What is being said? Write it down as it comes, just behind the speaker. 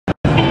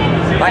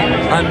Hi,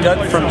 I'm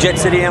Doug from Jet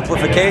City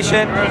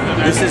Amplification.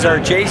 This is our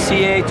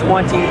JCA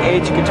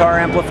 20H guitar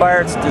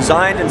amplifier. It's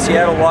designed in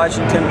Seattle,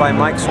 Washington by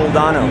Mike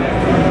Soldano.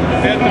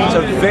 It's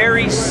a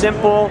very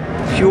simple,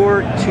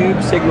 pure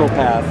tube signal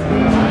path.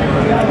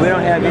 We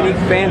don't have any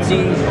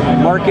fancy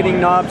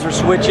marketing knobs or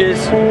switches.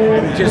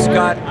 We've just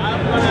got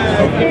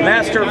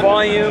master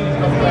volume,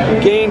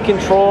 gain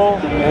control,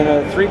 and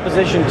a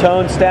 3-position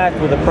tone stack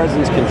with a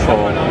presence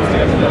control.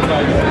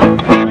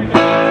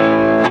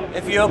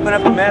 If you open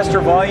up the master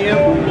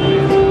volume, you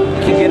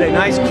can get a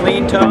nice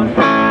clean tone.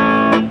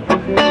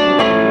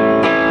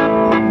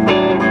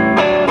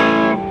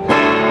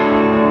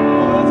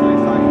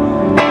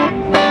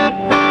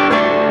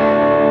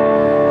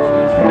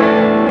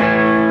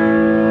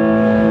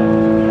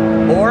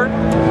 Or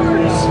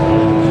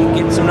you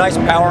can get some nice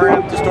power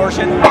amp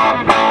distortion.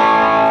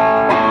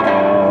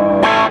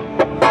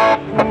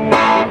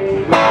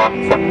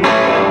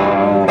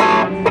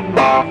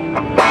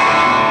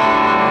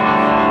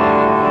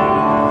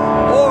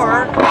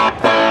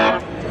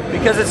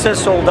 Because it says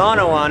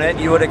Soldano on it,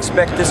 you would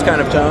expect this kind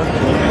of tone.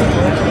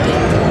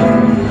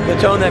 The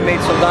tone that made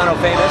Soldano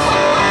famous.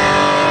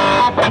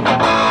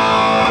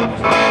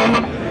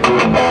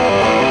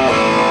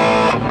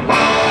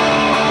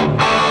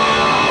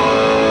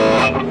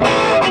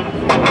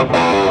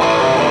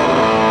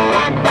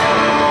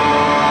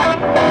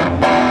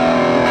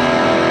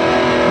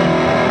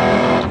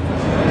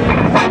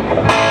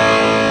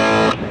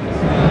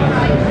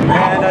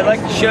 And I'd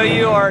like to show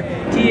you our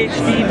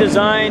THD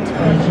designed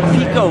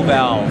Pico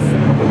valve.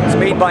 It's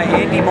made by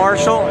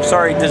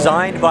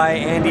designed by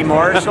Andy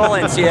Marshall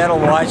in Seattle,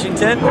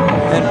 Washington,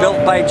 and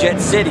built by Jet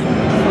City.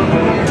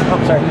 Oh,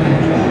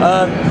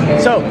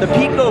 sorry. So the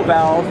Pico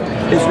valve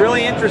is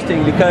really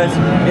interesting because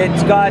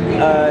it's got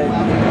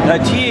a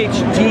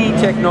THD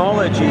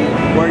technology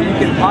where you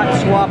can hot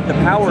swap the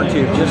power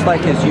tube just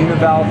like his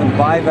univalve and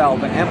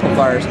bivalve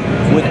amplifiers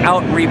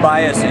without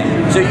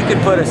rebiasing. So you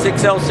can put a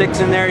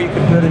 6L6 in there, you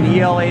can put an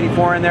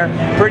EL84 in there,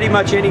 pretty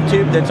much any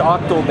tube that's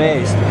octal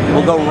based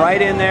will go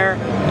right in there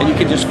and you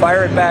can just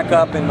fire it back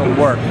up and it'll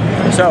work.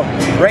 So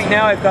right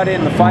now I've got it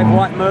in the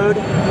 5-watt mode.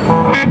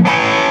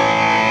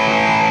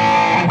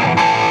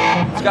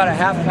 It's got a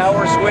half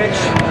power switch,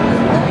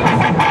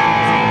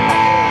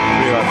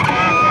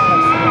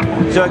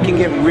 so it can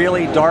get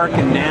really dark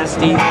and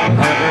nasty at a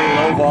very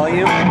low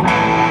volume.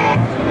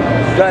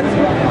 Got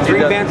 3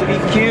 bands of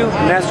EQ,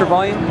 master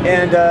volume,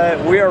 and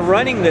we are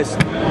running this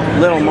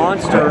little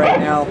monster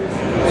right now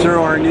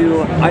through our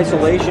new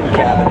isolation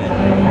cabinet.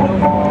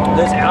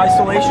 This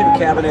isolation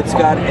cabinet's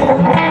got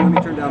let me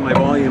turn down my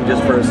volume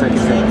just for a second.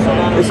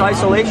 This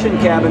isolation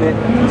cabinet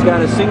has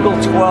got a single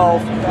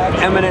 12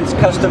 Eminence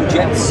custom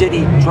Jet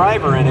City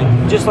driver in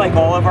it, just like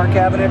all of our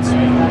cabinets.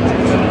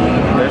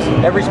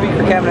 Every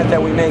speaker cabinet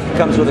that we make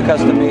comes with a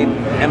custom made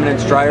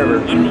Eminence driver.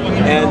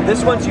 And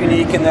this one's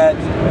unique in that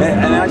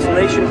an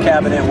isolation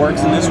cabinet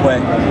works in this way.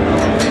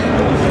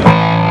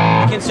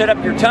 You can set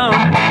up your tone,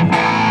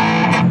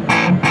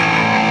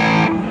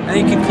 and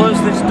you can close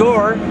this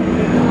door.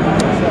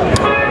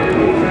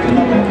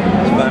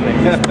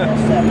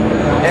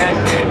 And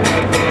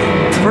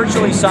it's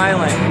virtually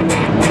silent.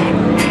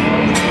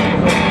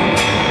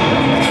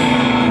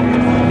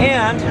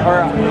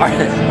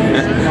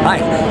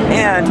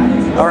 And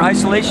our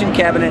isolation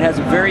cabinet has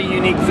a very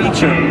unique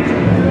feature.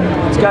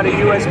 It's got a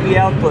USB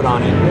output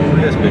on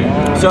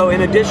it. So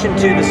in addition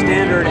to the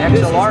standard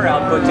XLR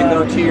output to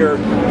go to your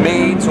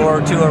mains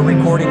or to a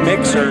recording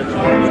mixer,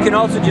 you can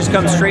also just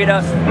come straight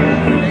up.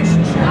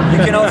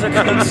 You can also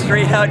come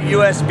straight out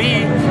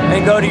USB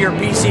and go to your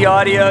PC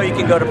audio. You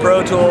can go to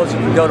Pro Tools. You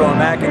can go to a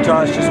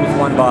Macintosh just with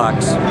one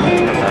box.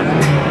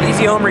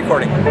 Easy home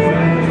recording.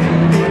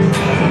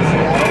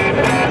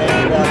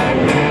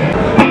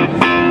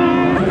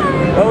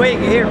 Oh wait,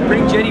 here,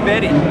 bring Jetty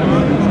Betty.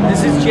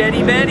 This is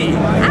Jetty Betty. Hi,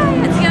 how's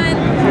it going?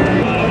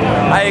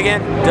 Hi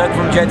again, Doug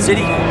from Jet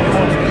City.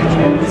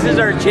 This is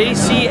our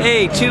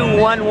JCA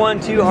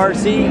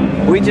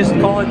 2112RC. We just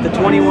call it the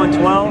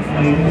 2112.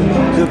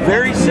 It's a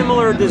very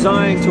similar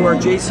design to our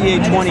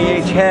JCA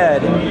 20H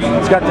head.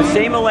 It's got the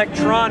same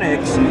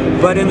electronics,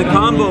 but in the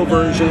combo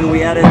version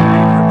we added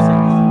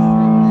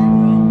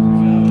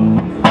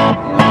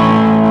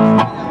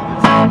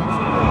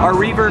Our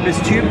reverb is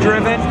tube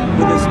driven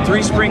with this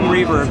 3-spring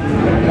reverb.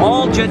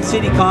 All Jet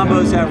City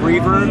combos have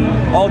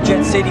reverb. All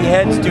Jet City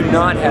heads do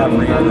not have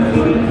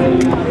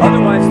reverb.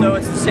 Otherwise though,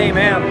 it's the same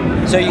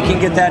amp, so you can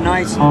get that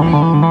nice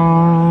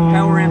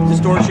power amp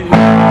distortion.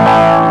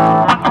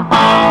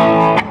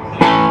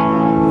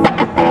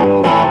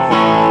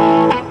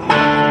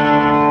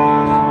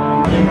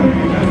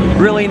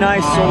 Really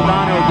nice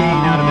Soldano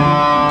gain